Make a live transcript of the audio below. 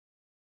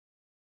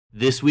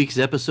This week's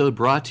episode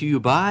brought to you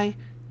by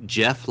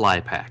Jeff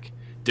Lipak,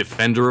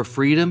 Defender of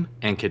Freedom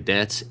and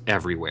Cadets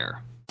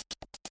Everywhere.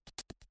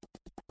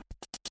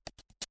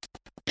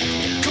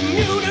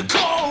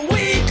 Communicore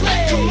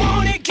Weekly. Come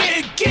on and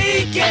get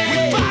geeky.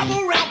 We bob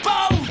around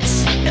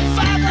boats and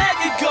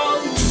five-legged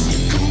goats.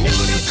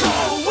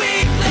 Communicore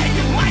Weekly.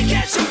 You might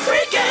catch some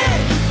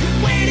freaking. You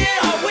waited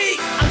all week.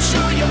 I'm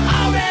sure you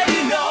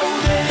already know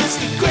that it's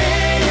the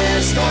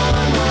greatest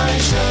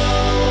online show.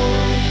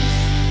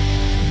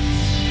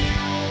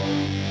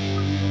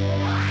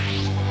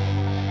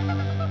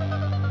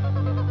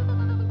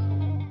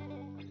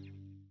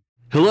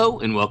 Hello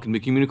and welcome to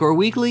Communicore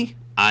Weekly.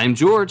 I'm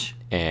George.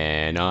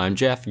 And I'm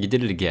Jeff. You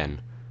did it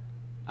again.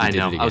 I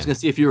know. I was going to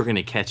see if you were going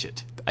to catch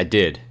it. I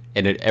did.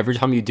 And every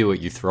time you do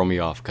it, you throw me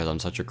off because I'm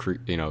such a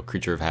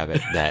creature of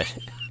habit that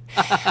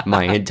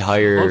my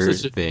entire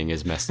thing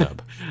is messed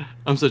up.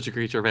 I'm such a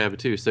creature of habit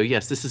too. So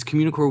yes, this is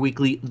Communicore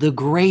Weekly, the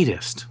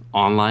greatest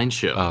online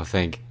show. Oh,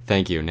 thank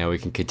you. Now we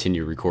can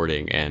continue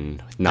recording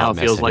and not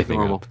mess feels anything like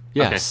normal. up.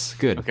 Yes, okay.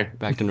 Good. Okay.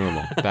 Back to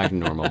normal. Back to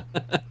normal.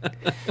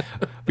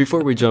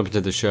 Before we jump into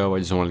the show, I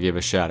just want to give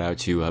a shout out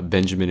to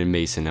Benjamin and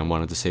Mason. I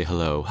wanted to say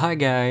hello. Hi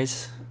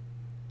guys.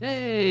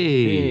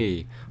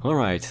 Hey. All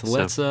right.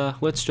 Let's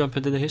jump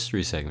into the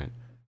history segment.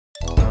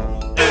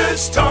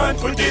 It's time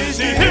for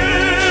Disney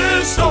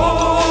History.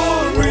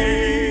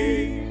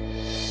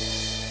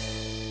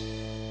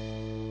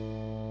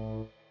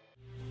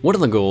 One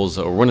of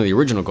the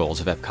original goals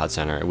of EPCOT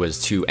Center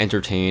was to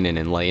entertain and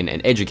enlighten and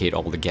educate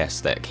all the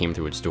guests that came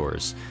through its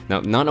doors.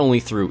 Now, not only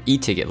through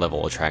e-ticket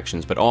level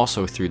attractions, but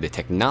also through the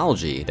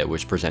technology that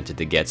was presented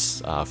to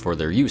guests for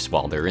their use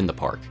while they're in the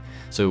park.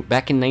 So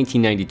back in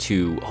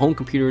 1992, home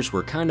computers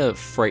were kind of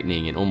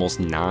frightening and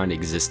almost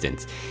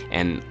non-existent,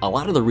 and a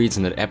lot of the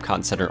reason that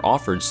EPCOT Center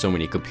offered so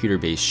many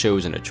computer-based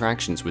shows and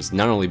attractions was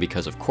not only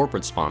because of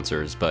corporate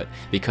sponsors, but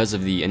because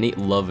of the innate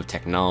love of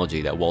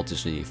technology that Walt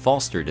Disney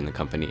fostered in the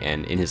company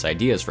and in his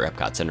ideas for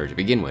EPCOT Center to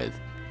begin with.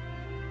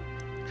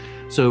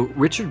 So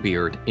Richard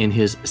Beard, in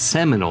his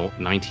seminal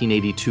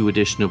 1982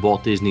 edition of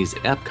Walt Disney's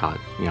Epcot,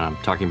 I'm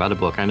talking about a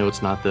book. I know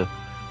it's not the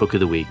book of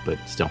the week, but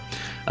still.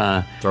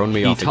 Throwing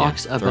me off again.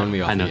 Throwing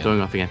me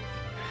off again.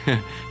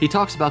 He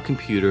talks about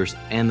computers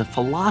and the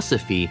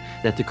philosophy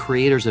that the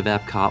creators of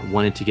Epcot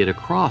wanted to get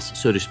across,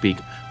 so to speak,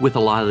 with a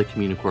lot of the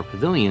Communicore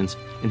pavilions.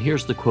 And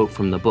here's the quote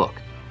from the book.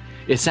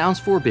 It sounds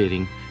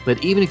forbidding,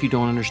 but even if you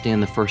don't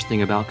understand the first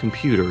thing about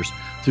computers,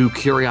 through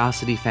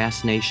curiosity,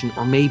 fascination,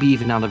 or maybe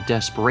even out of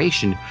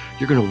desperation,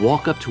 you're going to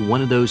walk up to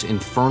one of those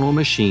infernal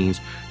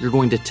machines, you're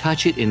going to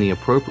touch it in the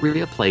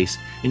appropriate place,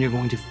 and you're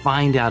going to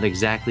find out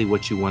exactly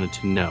what you wanted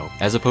to know.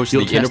 As opposed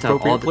to the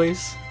inappropriate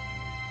place?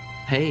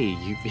 Hey,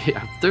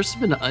 there's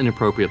some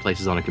inappropriate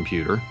places on a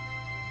computer.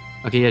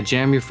 Okay, yeah,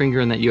 jam your finger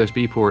in that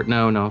USB port.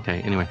 No,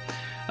 okay, anyway.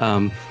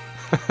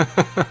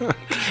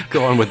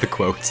 Go on with the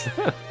quotes.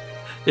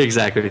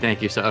 Exactly,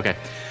 thank you. So, okay.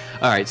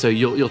 All right, so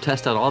you'll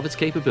test out all of its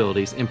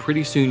capabilities, and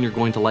pretty soon you're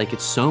going to like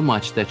it so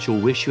much that you'll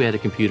wish you had a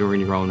computer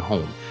in your own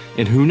home.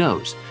 And who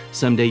knows,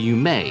 someday you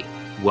may.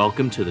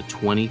 Welcome to the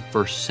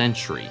 21st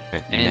century.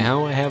 And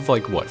now I have,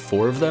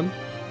 4 of them?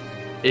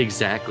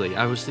 Exactly.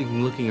 I was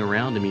thinking, looking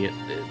around at me,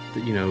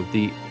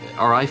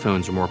 our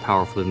iPhones are more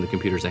powerful than the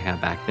computers they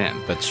had back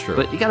then. That's true.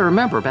 But you got to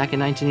remember, back in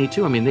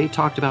 1982, they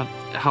talked about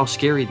how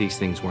scary these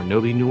things were.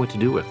 Nobody knew what to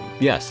do with them.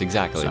 Yes,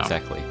 exactly.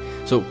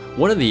 So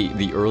one of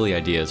the early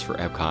ideas for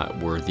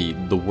Epcot were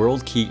the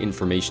World Key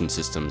information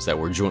systems that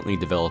were jointly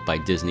developed by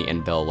Disney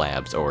and Bell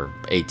Labs, or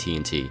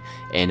AT&T.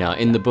 And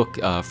in the book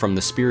From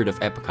the Spirit of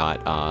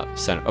Epcot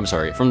Center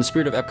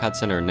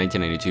in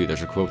 1992,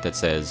 there's a quote that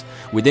says,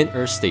 "Within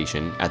Earth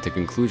Station, at the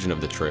conclusion of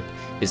the trip,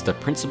 is the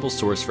principal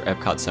source for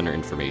Epcot Center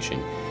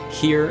information.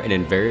 Here and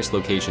in various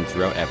locations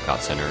throughout Epcot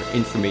Center,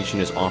 information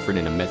is offered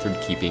in a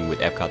method keeping with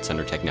Epcot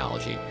Center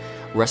technology.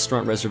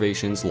 Restaurant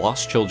reservations,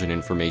 lost children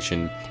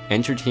information,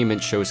 entertainment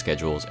show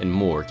schedules, and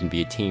more can be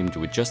attained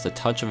with just a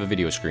touch of a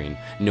video screen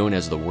known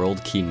as the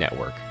World Key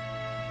Network."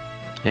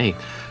 Hey,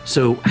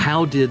 so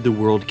how did the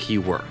World Key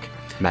work?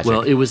 Magic.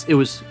 Well, it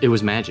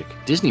was magic.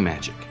 Disney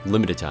magic.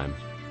 Limited time.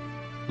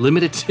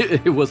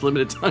 It was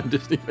limited time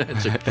Disney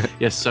magic.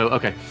 Yes, so,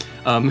 okay.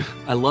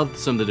 I love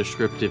some of the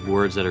descriptive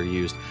words that are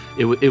used.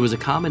 It was a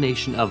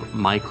combination of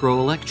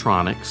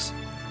microelectronics,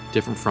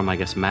 different from, I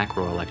guess,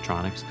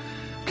 macroelectronics,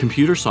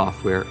 computer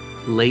software,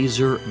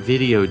 laser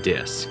video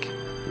disc,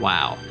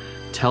 wow,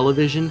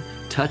 television,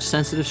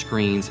 touch-sensitive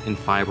screens, and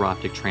fiber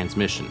optic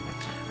transmission.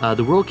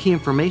 The World Key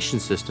Information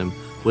System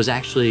was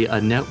actually a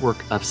network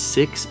of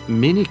 6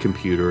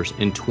 mini-computers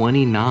and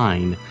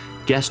 29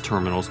 guest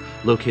terminals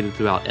located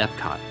throughout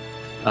Epcot.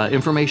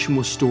 Information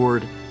was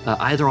stored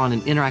either on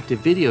an interactive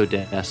video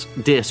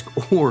disc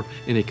or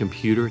in a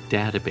computer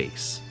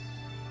database.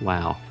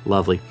 Wow,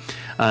 lovely.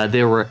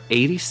 There were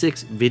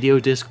 86 video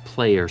disc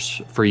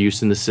players for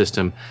use in the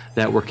system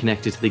that were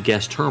connected to the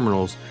guest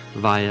terminals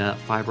via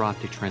fiber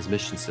optic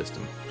transmission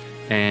system.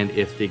 And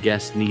if the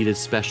guests needed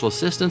special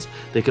assistance,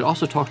 they could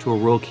also talk to a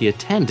World Key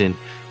attendant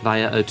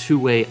via a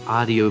two-way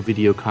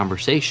audio-video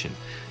conversation.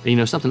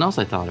 And, something else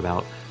I thought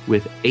about,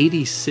 with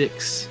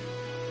 86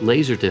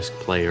 Laserdisc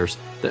players,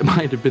 that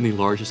might have been the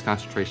largest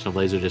concentration of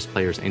Laserdisc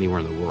players anywhere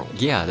in the world.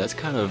 Yeah, that's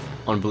kind of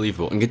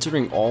unbelievable. And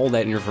considering all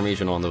that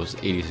information on those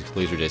 86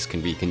 Laserdiscs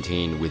can be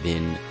contained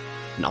within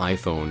an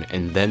iPhone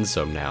and then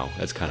some now,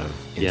 that's kind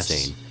of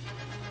insane.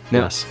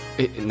 Now,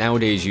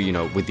 nowadays,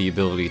 with the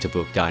ability to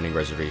book dining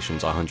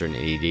reservations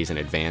 180 days in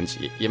advance,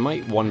 you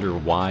might wonder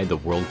why the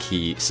World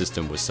Key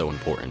system was so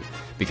important.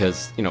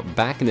 Because,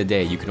 back in the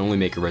day, you could only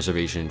make a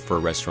reservation for a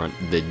restaurant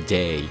the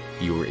day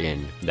you were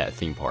in that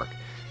theme park.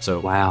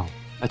 So, wow,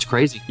 that's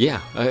crazy.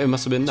 Yeah, it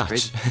must have been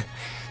nuts.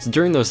 So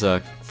during those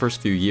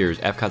first few years,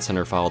 EPCOT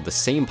Center followed the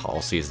same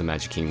policy as the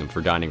Magic Kingdom for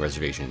dining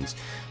reservations.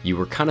 You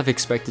were kind of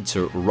expected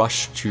to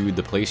rush to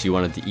the place you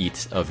wanted to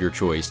eat of your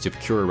choice to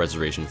procure a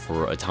reservation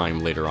for a time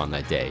later on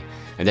that day,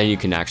 and then you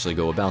can actually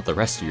go about the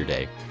rest of your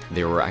day.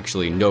 There were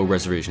actually no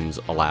reservations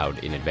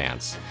allowed in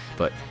advance.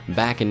 But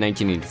back in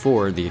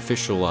 1984, the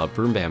official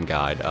Boom Bam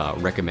Guide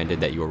recommended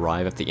that you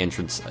arrive at the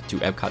entrance to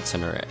EPCOT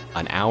Center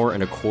an hour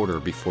and a quarter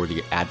before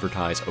the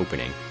advertised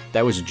opening.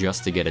 That was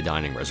just to get a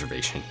dining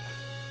reservation.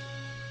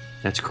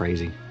 That's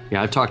crazy.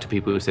 Yeah, I've talked to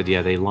people who said,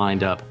 they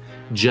lined up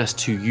just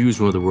to use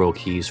one of the World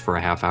Keys for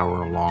a half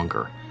hour or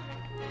longer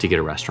to get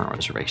a restaurant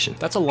reservation.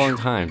 That's a long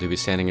time to be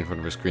standing in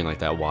front of a screen like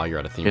that while you're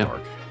at a theme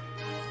park.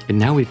 And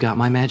now we've got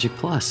My Magic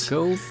Plus.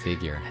 Go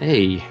figure.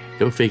 Hey,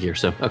 go figure.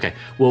 So, okay.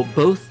 Well,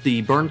 both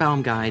the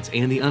Birnbaum guides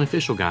and the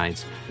unofficial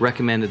guides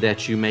recommended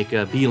that you make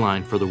a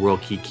beeline for the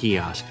World Key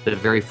Kiosk, the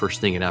very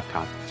first thing at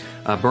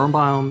Epcot.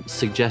 Birnbaum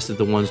suggested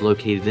the ones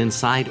located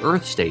inside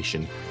Earth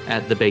Station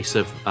at the base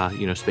of,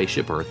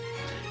 Spaceship Earth.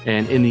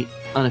 And in the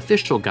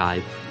unofficial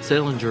guide,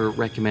 Salinger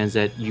recommends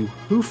that you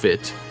hoof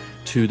it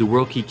to the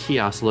World Key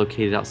Kiosk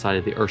located outside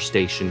of the Earth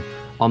Station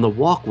on the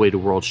walkway to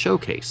World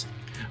Showcase.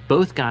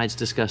 Both guides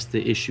discuss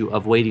the issue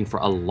of waiting for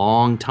a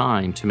long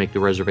time to make the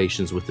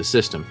reservations with the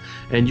system.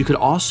 And you could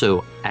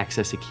also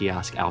access a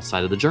kiosk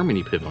outside of the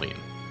Germany Pavilion.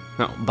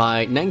 Now,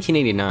 by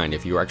 1989,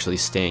 if you were actually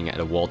staying at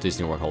a Walt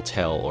Disney World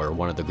hotel or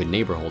one of the Good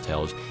Neighbor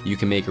hotels, you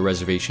can make a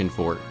reservation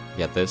for,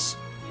 get this,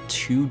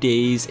 2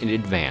 days in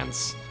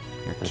advance.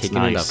 You're kicking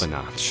it up a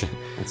notch.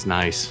 That's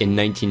nice. In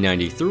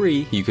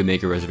 1993, you could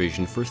make a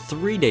reservation for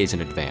 3 days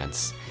in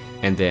advance.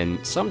 And then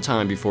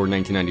sometime before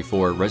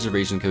 1994,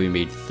 reservations could be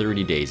made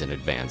 30 days in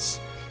advance.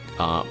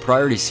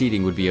 Priority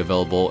seating would be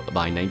available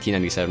by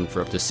 1997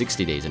 for up to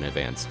 60 days in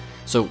advance.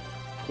 So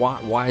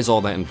why is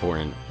all that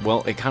important?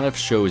 Well, it kind of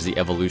shows the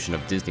evolution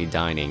of Disney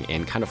dining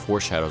and kind of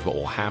foreshadows what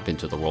will happen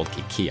to the World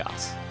Key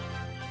Kiosks.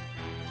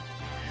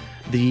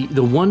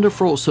 The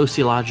wonderful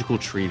sociological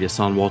treatise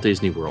on Walt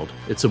Disney World,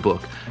 it's a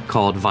book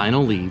called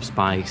Vinyl Leaves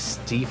by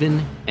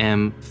Stephen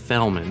M.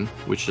 Fellman,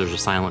 which there's a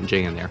silent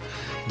J in there,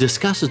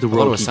 discusses the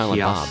World Key Silent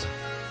Kiosks. Bob.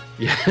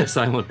 Yeah,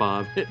 Silent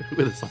Bob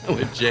with a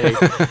silent J.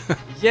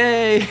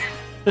 Yay!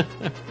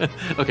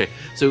 Okay,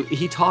 so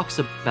he talks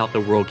about the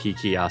World Key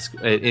Kiosk,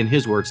 in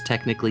his words,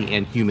 technically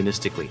and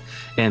humanistically.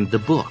 And the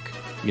book,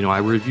 I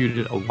reviewed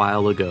it a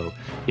while ago,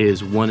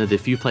 is one of the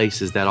few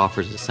places that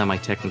offers a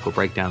semi-technical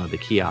breakdown of the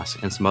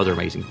kiosk and some other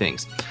amazing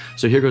things.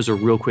 So here goes a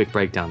real quick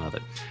breakdown of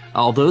it.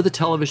 Although the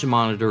television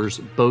monitors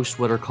boast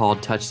what are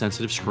called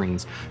touch-sensitive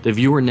screens, the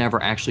viewer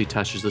never actually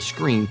touches the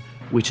screen,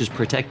 which is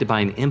protected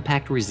by an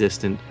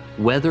impact-resistant,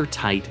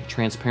 weather-tight,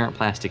 transparent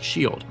plastic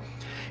shield.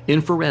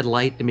 Infrared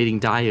light-emitting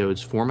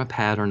diodes form a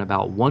pattern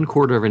about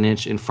 1/4 of an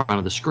inch in front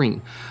of the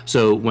screen.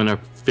 So when a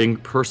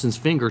person's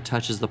finger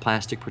touches the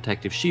plastic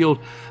protective shield,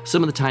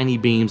 some of the tiny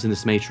beams in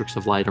this matrix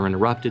of light are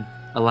interrupted,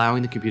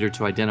 allowing the computer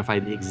to identify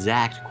the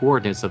exact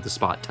coordinates of the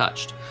spot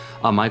touched.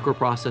 A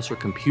microprocessor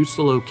computes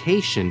the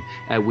location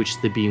at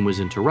which the beam was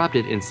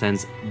interrupted and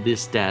sends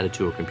this data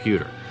to a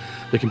computer.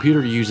 The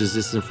computer uses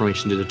this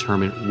information to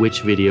determine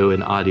which video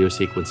and audio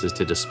sequences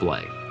to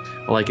display.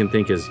 All I can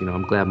think is,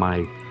 I'm glad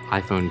my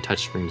iPhone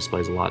touchscreen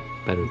display is a lot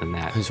better than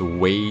that. It's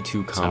way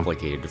too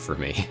complicated for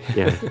me.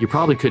 Yeah, you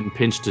probably couldn't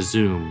pinch to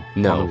zoom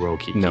on the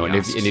World Key No, and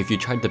kiosks. if you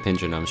tried to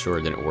pinch it, I'm sure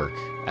it didn't work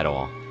at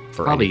all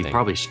for anything.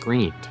 Probably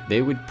screamed.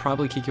 They would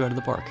probably kick you out of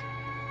the park.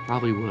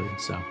 Probably would,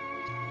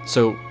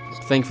 So,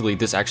 thankfully,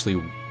 this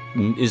actually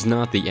is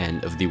not the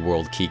end of the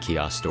World Key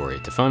Kiosk story.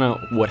 To find out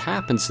what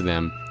happens to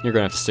them, you're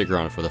going to have to stick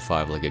around for the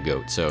five-legged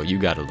goat, so you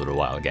got a little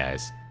while,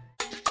 guys.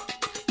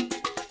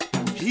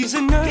 He's a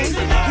nerd,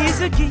 he's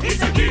a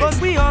geek, but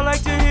we all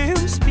like to hear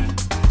him speak.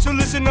 So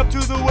listen up to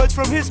the words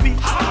from his speech.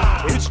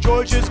 It's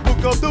George's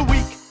Book of the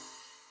Week.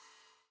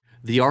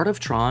 The Art of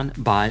Tron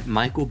by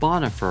Michael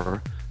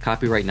Bonifer,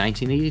 copyright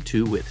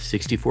 1982 with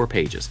 64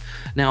 pages.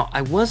 Now,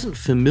 I wasn't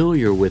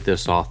familiar with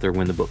this author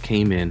when the book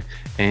came in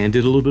and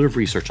did a little bit of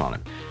research on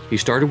it. He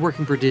started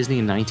working for Disney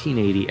in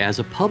 1980 as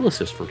a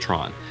publicist for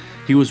Tron.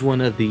 He was one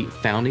of the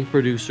founding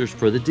producers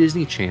for the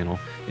Disney Channel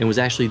and was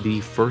actually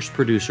the first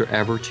producer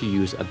ever to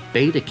use a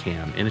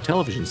Betacam in a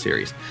television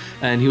series.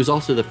 And he was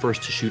also the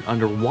first to shoot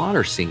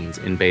underwater scenes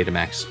in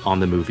Betamax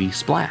on the movie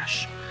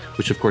Splash.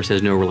 which of course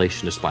has no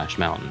relation to Splash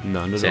Mountain.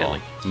 None at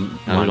sadly. all. None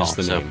at all. Minus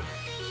the name.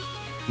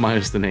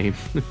 Minus the name.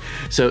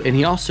 And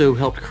he also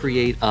helped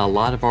create a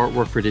lot of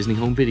artwork for Disney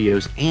Home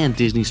Videos and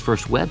Disney's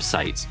first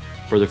websites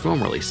for their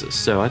film releases.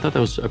 So I thought that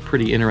was a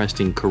pretty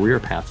interesting career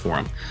path for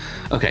him.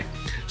 Okay,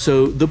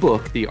 so the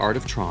book, The Art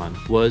of Tron,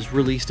 was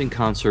released in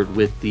concert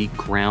with the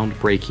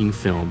groundbreaking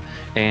film,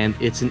 and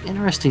it's an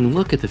interesting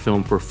look at the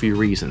film for a few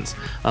reasons.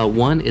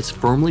 One, it's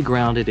firmly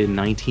grounded in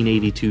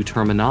 1982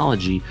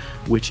 terminology,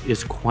 which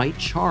is quite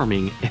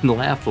charming and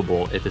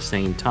laughable at the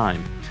same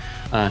time.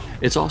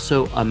 It's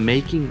also a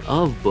making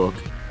of book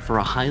for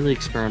a highly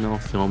experimental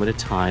film at a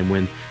time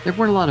when there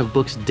weren't a lot of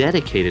books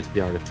dedicated to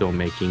the art of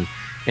filmmaking.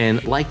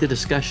 And like the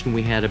discussion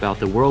we had about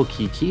the World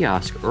Key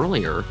Kiosk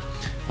earlier,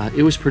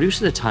 it was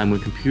produced at a time when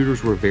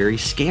computers were very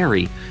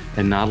scary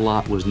and not a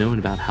lot was known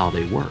about how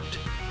they worked.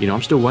 You know,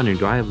 I'm still wondering,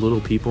 do I have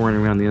little people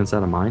running around the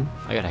inside of mine?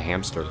 I got a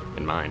hamster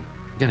in mine.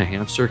 You got a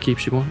hamster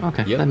keeps you going?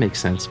 Okay, Yep. That makes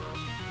sense.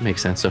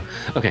 Makes sense. So,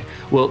 okay.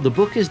 Well, the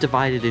book is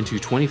divided into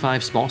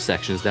 25 small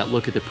sections that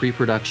look at the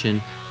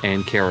pre-production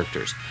and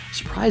characters.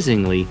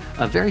 Surprisingly,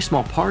 a very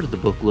small part of the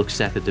book looks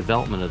at the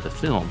development of the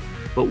film,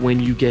 but when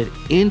you get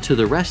into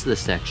the rest of the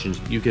sections,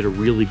 you get a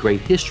really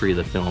great history of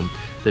the film,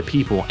 the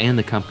people, and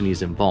the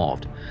companies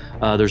involved.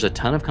 There's a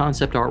ton of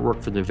concept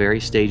artwork for the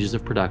various stages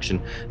of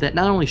production that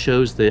not only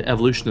shows the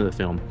evolution of the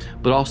film,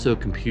 but also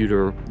the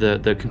computer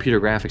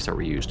graphics that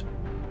were used.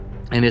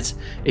 And it's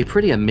a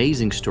pretty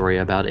amazing story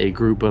about a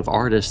group of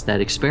artists that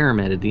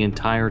experimented the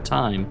entire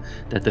time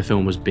that the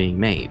film was being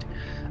made.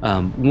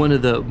 One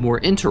of the more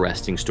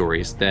interesting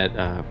stories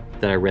that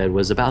I read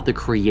was about the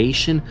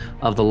creation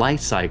of the light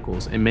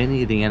cycles and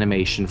many of the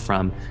animation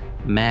from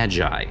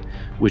Magi,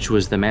 which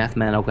was the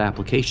Mathematical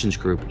Applications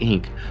Group,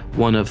 Inc.,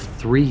 one of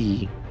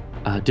 3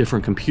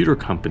 different computer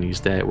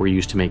companies that were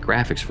used to make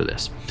graphics for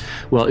this.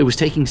 Well, it was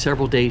taking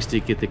several days to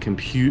get the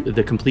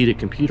completed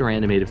computer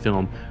animated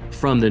film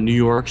from the New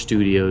York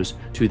studios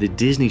to the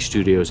Disney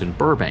studios in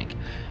Burbank.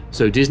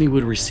 So Disney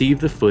would receive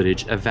the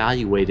footage,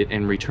 evaluate it,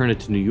 and return it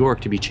to New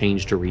York to be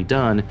changed or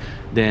redone.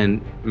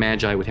 Then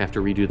Magi would have to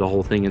redo the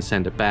whole thing and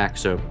send it back,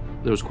 so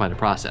it was quite a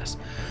process.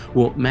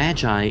 Well,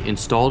 Magi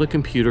installed a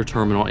computer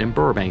terminal in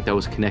Burbank that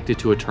was connected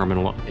to a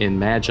terminal in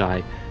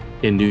Magi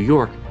in New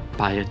York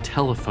by a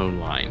telephone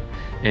line.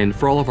 And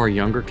for all of our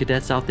younger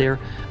cadets out there,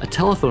 a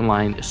telephone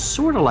line is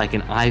sort of like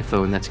an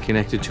iPhone that's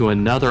connected to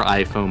another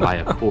iPhone by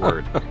a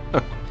cord.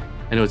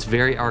 I know it's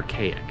very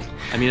archaic.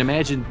 I mean,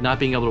 imagine not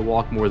being able to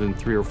walk more than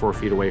 3 or 4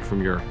 feet away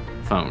from your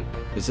phone.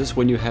 Is this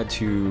when you had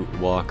to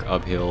walk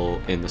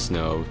uphill in the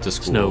snow to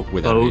school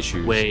without both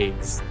issues?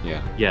 Ways.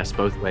 Yeah. Yes,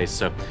 both ways.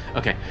 So,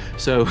 okay.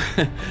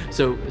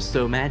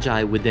 So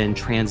Magi would then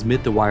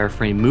transmit the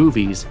wireframe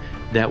movies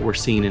that were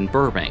seen in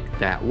Burbank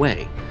that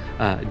way.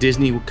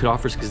 Disney could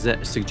offer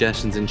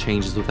suggestions and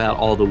changes without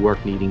all the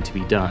work needing to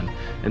be done.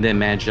 And then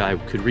Magi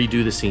could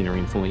redo the scenery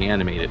and fully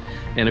animate it.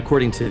 And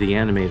according to the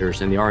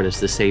animators and the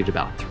artists, this saved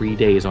about 3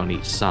 days on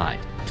each side.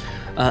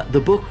 The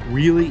book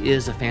really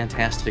is a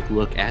fantastic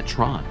look at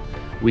Tron.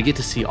 We get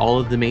to see all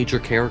of the major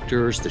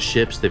characters, the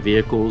ships, the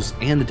vehicles,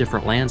 and the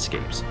different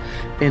landscapes.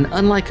 And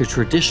unlike a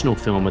traditional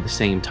film at the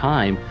same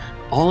time,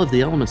 all of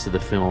the elements of the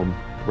film,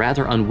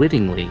 rather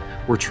unwittingly,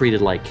 were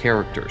treated like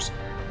characters.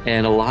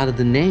 And a lot of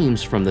the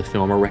names from the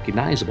film are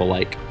recognizable,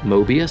 like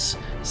Mobius,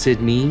 Sid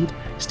Mead,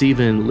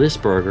 Steven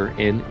Lisberger,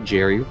 and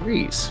Jerry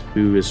Rees,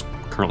 who is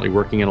currently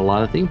working in a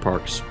lot of theme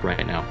parks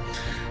right now.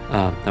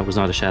 That was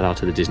not a shout out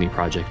to the Disney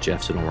project,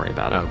 Jeff, so don't worry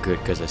about it. Oh, good,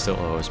 because I still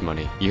owe us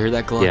money. You hear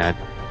that, Gluck?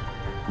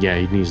 Yeah,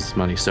 he needs his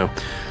money. So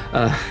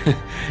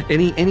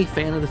any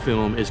fan of the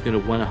film is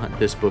going to want to hunt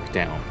this book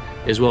down,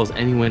 as well as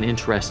anyone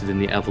interested in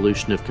the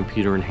evolution of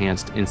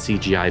computer-enhanced and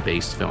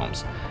CGI-based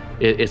films.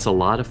 It's a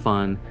lot of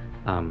fun.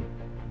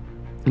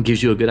 It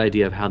gives you a good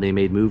idea of how they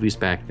made movies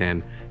back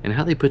then and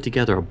how they put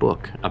together a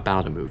book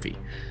about a movie.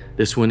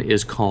 This one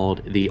is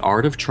called The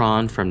Art of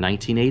Tron from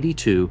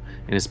 1982,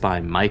 and it's by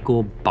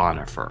Michael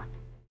Bonifer.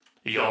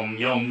 Yum,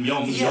 yum,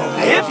 yum, yum.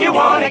 If you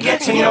want to get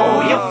to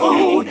know your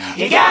food,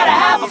 you gotta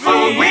have a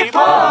food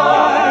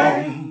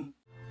report.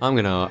 I'm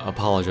going to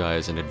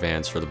apologize in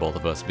advance for the both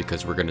of us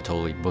because we're going to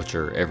totally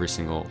butcher every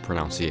single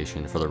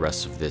pronunciation for the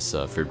rest of this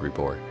food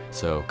report.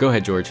 So go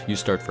ahead, George. You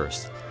start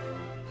first.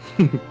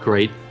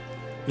 Great.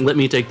 Let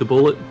me take the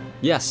bullet.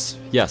 Yes,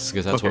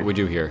 because that's what we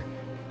do here.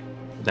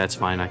 That's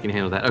fine. I can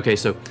handle that. Okay,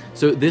 so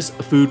this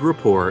food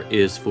report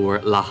is for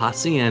La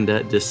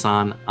Hacienda de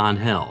San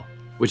Angel,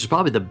 which is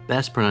probably the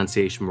best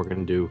pronunciation we're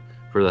going to do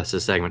for the rest of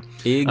the segment.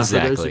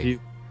 Exactly.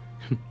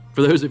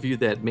 For those of you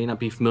that may not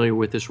be familiar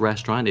with this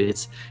restaurant,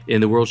 it's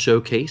in the World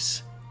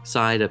Showcase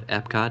side of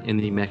EPCOT in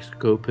the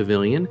Mexico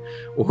Pavilion,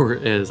 or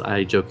as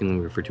I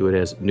jokingly refer to it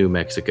as New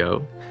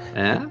Mexico.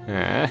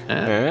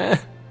 Okay,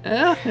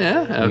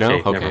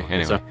 no? Okay,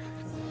 anyway. So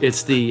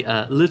it's the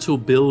little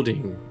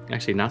building,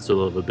 actually not so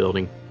little of a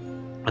building,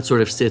 that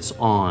sort of sits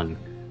on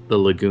the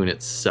lagoon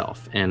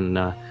itself and,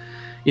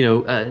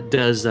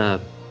 does a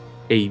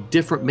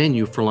different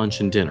menu for lunch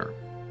and dinner,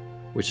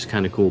 which is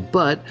kind of cool.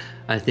 But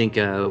I think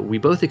we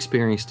both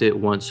experienced it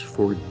once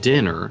for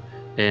dinner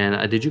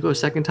And did you go a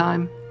second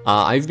time?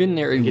 I've been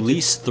there at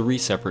least 3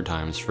 separate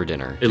times for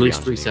dinner. At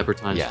least 3 separate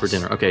times for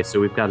dinner. Okay, so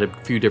we've got a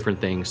few different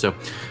things. So,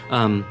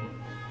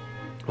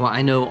 well,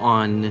 I know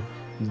on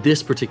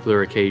this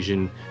particular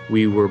occasion,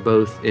 we were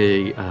both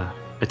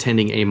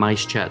attending a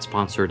Mice Chat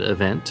sponsored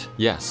event.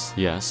 Yes.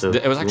 So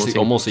it was actually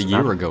almost a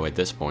year ago at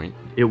this point.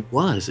 It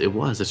was.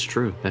 That's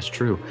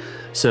true.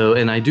 So,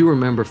 and I do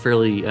remember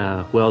fairly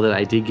well that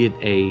I did get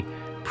a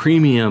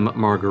premium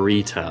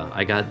margarita.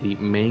 I got the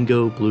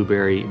mango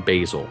blueberry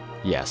basil.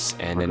 Yes,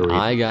 and then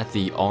I got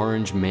the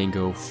orange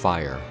mango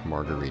fire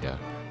margarita,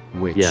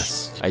 which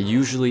I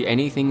usually,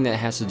 anything that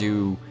has to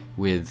do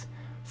with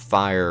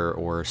fire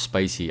or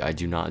spicy, I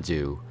do not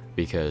do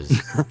because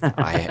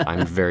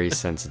I'm very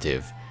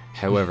sensitive.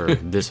 However,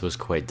 this was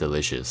quite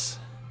delicious.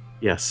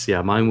 Yes,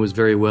 yeah, mine was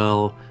very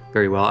well.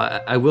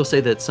 I will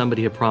say that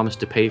somebody had promised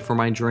to pay for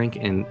my drink,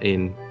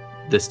 and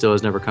this still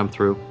has never come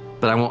through.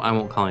 But I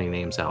won't call any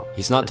names out.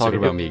 He's not talking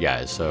about me,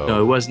 guys. So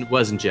no, it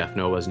wasn't Jeff.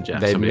 No, it wasn't Jeff.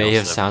 That may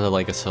have sounded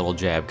like a subtle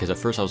jab because at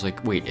first I was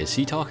like, "Wait, is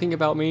he talking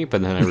about me?"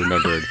 But then I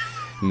remembered,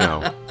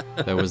 no,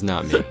 that was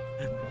not me.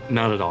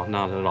 Not at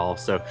all.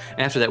 So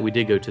after that, we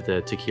did go to the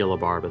tequila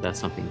bar, but that's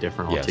something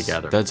different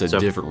altogether. That's a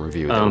different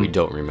review that we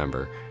don't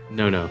remember.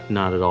 No,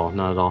 not at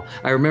all.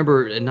 I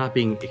remember not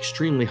being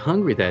extremely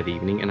hungry that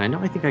evening, and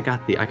I think I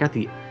got the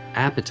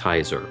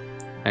appetizer,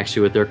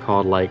 actually what they're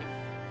called, like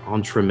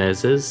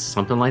entremeses,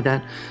 something like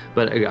that.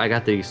 But I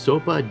got the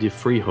sopa de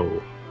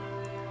frijo,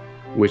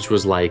 which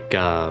was like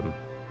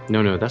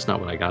no, that's not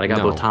what I got. I got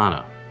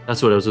botana.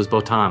 That's what it was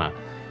botana.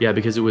 Yeah,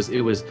 because it was a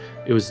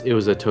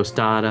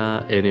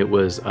tostada, and it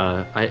was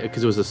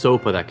because it was a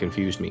sopa that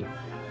confused me.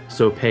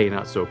 Sope,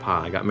 not sopa.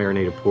 I got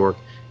marinated pork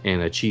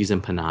and a cheese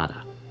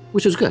empanada,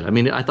 which was good. I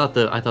mean, I thought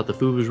the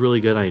food was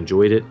really good. I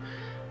enjoyed it.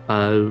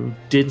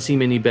 Didn't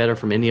seem any better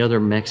from any other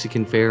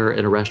Mexican fare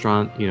at a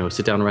restaurant,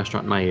 sit down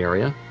restaurant in my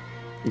area,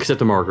 except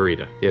the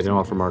margarita. Yeah, they don't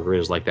offer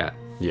margaritas like that.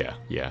 Yeah.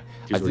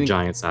 These were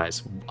giant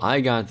size.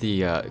 I got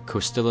the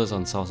costillas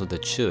on salsa de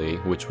chile,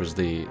 which was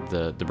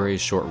the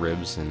braised short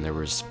ribs, and there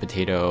was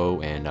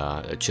potato and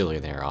a chili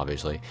there,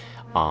 obviously.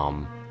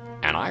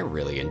 And I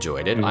really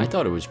enjoyed it. Mm-hmm. I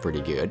thought it was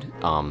pretty good.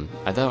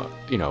 I thought,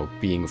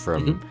 being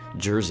from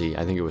Jersey,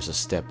 I think it was a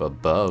step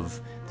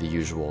above the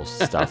usual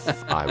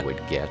stuff I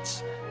would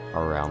get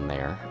around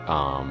there.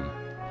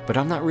 But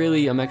I'm not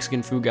really a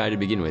Mexican food guy to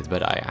begin with,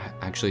 but I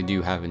actually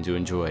do happen to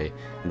enjoy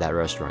that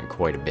restaurant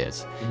quite a bit.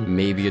 Mm-hmm.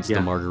 Maybe it's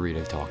the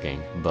margarita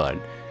talking, but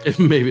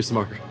maybe it's the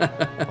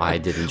margarita. I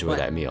did enjoy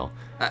that meal.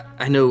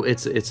 I know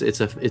it's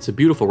a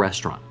beautiful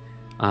restaurant.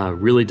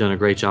 Really done a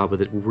great job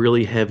with it.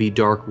 Really heavy,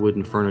 dark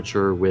wooden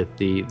furniture with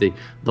the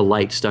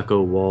light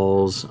stucco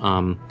walls.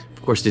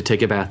 Of course, did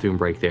take a bathroom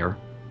break there.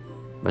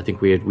 I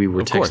think we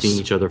were texting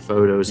each other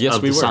photos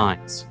of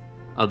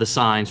the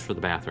signs for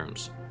the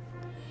bathrooms.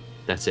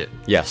 That's it.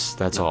 Yes,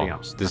 that's Nothing all.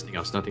 Else.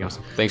 Nothing else.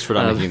 Thanks for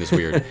not making this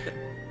weird.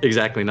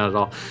 Exactly, not at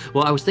all.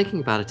 Well, I was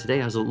thinking about it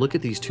today. I was look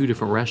at these two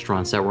different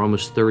restaurants that were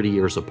almost 30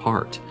 years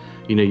apart.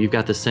 You've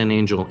got the San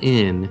Angel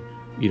Inn,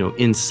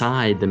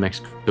 inside the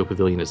Mexico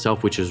Pavilion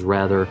itself, which is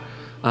rather,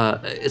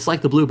 it's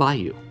like the Blue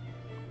Bayou.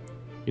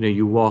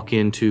 You walk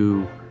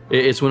into,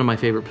 it's one of my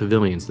favorite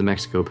pavilions, the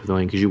Mexico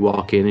Pavilion, because you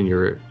walk in and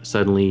you're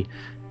suddenly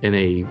in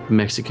a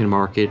Mexican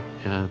market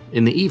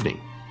in the evening.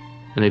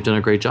 And they've done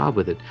a great job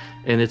with it.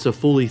 And it's a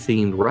fully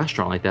themed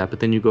restaurant like that, but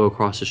then you go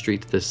across the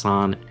street to the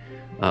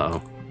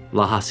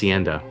La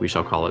Hacienda, we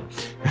shall call it,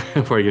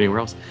 before you get anywhere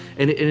else.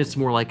 And it's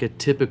more like a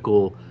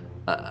typical,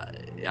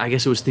 I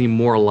guess it was themed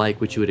more like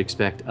what you would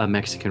expect a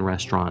Mexican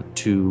restaurant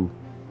to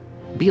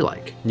be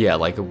like. Yeah,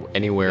 like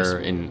anywhere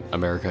in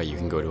America, you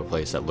can go to a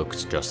place that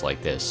looks just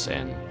like this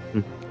and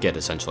get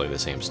essentially the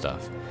same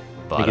stuff.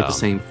 But you get the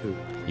same food.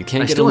 You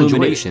can't get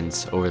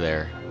illuminations over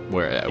there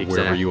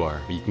wherever you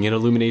are. You can get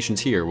illuminations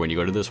here when you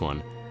go to this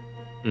one.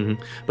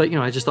 Mm-hmm. But,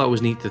 I just thought it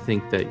was neat to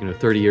think that,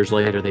 30 years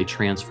later, they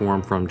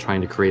transformed from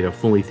trying to create a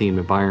fully themed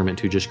environment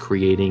to just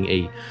creating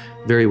a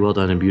very well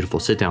done and beautiful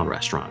sit-down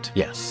restaurant.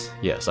 Yes,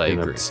 I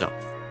agree.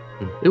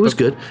 It was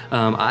good.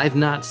 I've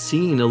not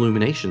seen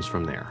illuminations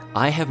from there.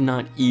 I have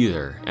not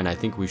either, and I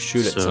think we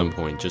should at some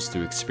point just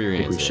to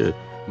experience it. Should.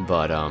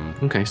 But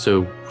okay,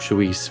 so should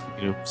we,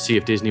 see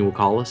if Disney will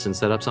call us and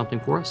set up something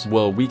for us?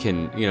 Well, we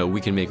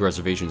can make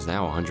reservations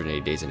now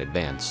 180 days in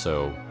advance,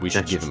 so we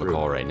should give them a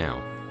call right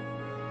now.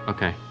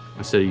 Okay,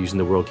 instead of using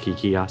the World Key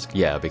Kiosks.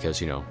 Yeah, because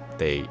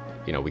they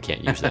we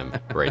can't use them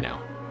right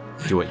now.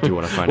 Do you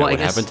want to find out what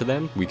happened to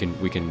them? We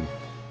can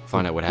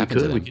find out what happened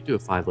to them. We could do a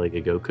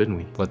 5-legged go, couldn't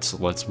we?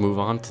 Let's move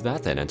on to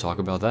that then and talk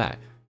about that.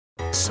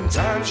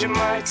 Sometimes you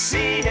might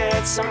see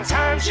it,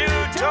 sometimes you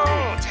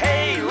don't.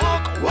 Hey,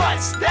 look,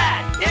 what's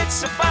that?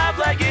 It's a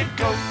 5-legged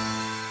goat.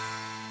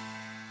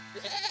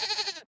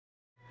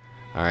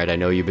 All right, I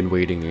know you've been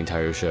waiting the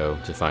entire show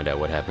to find out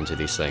what happened to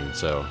these things,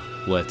 so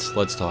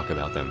let's talk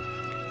about them.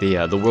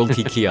 The World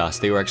Key Kiosks,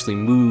 they were actually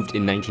moved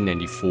in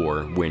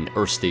 1994 when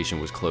Earth Station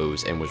was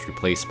closed and was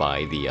replaced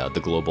by the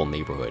Global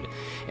Neighborhood.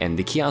 And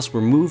the kiosks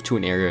were moved to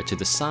an area to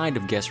the side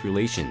of guest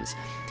relations.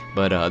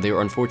 but they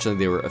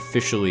were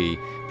officially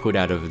put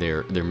out of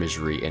their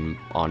misery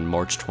on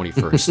March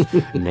 21st,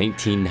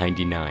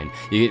 1999.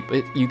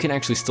 You can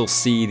actually still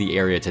see the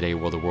area today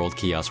where the World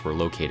Kiosks were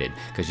located,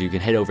 because you can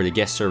head over to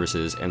guest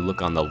services and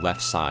look on the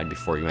left side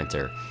before you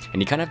enter.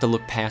 And you kind of have to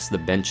look past the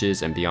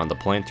benches and beyond the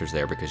planters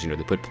there, because, they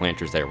put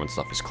planters there when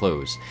stuff is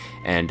closed.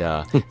 And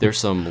there's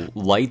some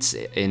lights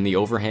in the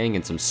overhang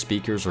and some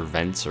speakers or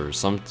vents or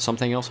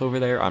something else over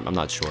there. I'm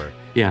not sure.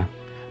 Yeah.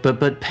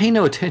 But pay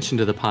no attention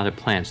to the potted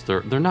plants.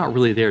 They're not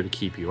really there to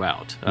keep you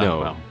out.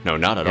 No,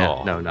 not at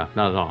all. No, not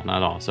at all, not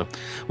at all. So,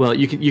 well,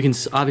 you can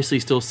obviously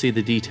still see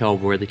the detail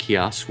of where the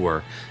kiosks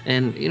were,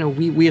 and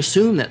we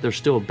assume that they're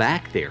still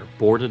back there,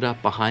 boarded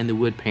up behind the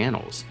wood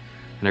panels,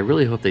 and I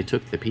really hope they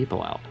took the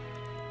people out.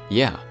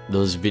 Yeah,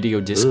 those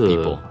video disc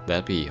people.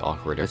 That'd be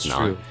awkward if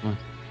not.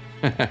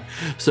 That's true.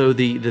 So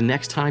the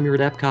next time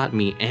you're at Epcot,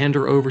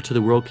 meander over to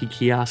the World Key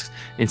Kiosks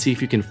and see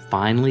if you can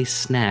finally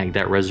snag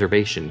that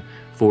reservation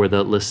for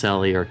the Le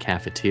Cellier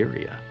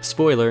cafeteria.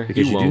 Spoiler,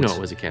 because you won't. do know it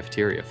was a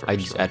cafeteria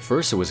first. At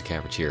first it was a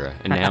cafeteria,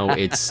 and now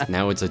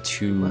it's a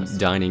 2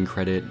 dining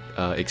credit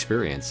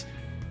experience.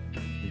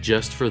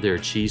 Just for their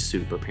cheese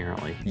soup,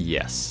 apparently.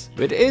 Yes,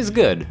 it is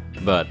good,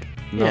 but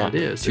not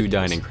it is. 2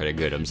 dining credit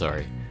good. I'm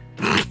sorry.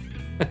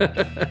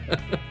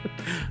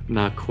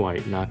 Not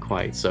quite.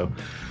 So,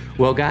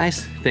 well,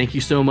 guys, thank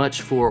you so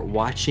much for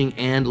watching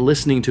and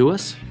listening to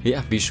us.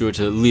 Yeah, be sure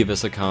to leave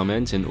us a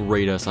comment and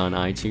rate us on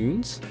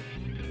iTunes.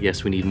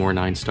 Yes, we need more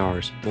 9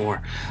 stars.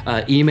 More.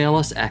 Email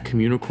us at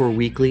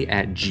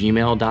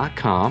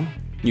communicoreweekly@gmail.com.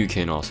 You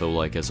can also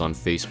like us on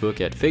Facebook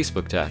at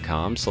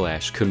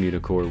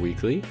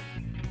facebook.com/communicoreweekly.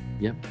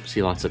 Yep,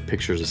 see lots of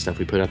pictures of stuff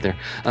we put up there.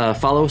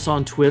 Follow us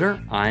on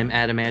Twitter. I'm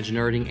at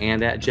ImagiNerding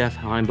and at Jeff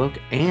Heimbuck.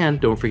 And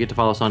don't forget to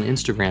follow us on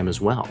Instagram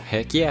as well.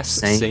 Heck yes,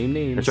 same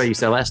names. That's right, you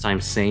said last time,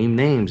 same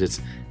names.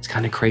 It's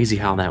kind of crazy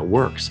how that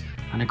works.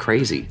 Kind of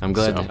crazy. I'm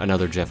glad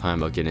another Jeff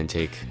Heimbuck didn't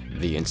take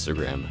the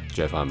Instagram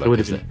Jeff Heimbuck. That would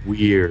have been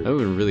weird. That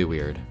would have been really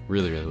weird.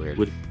 Really, really weird.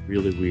 Would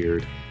really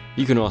weird.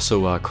 You can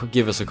also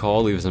give us a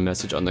call, leave us a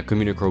message on the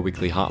Communicore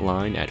Weekly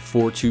hotline at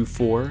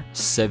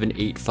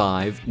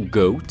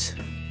 424-785-GOAT.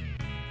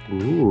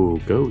 Ooh,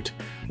 GOAT.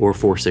 Or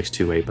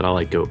 4628, but I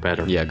like GOAT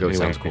better. Yeah, GOAT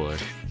sounds cooler.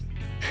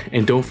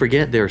 And don't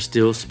forget, there are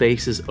still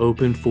spaces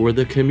open for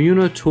the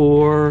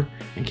Communicore.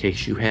 In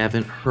case you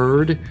haven't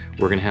heard,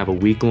 we're going to have a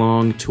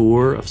week-long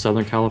tour of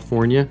Southern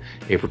California,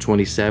 April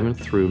 27th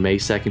through May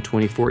 2nd,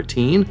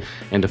 2014.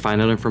 And to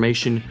find out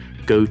information,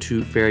 go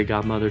to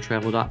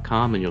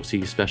fairygodmothertravel.com and you'll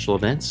see special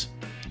events.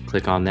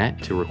 Click on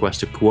that to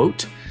request a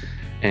quote.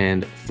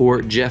 And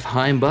for Jeff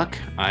Heimbuck,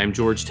 I'm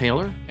George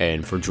Taylor.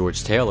 And for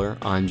George Taylor,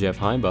 I'm Jeff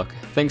Heimbuck.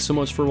 Thanks so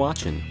much for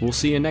watching. We'll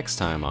see you next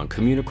time on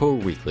Communicore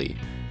Weekly,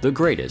 the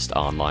greatest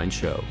online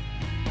show.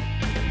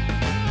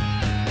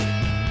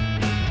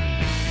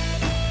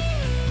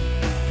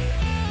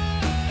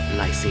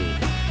 Lysine.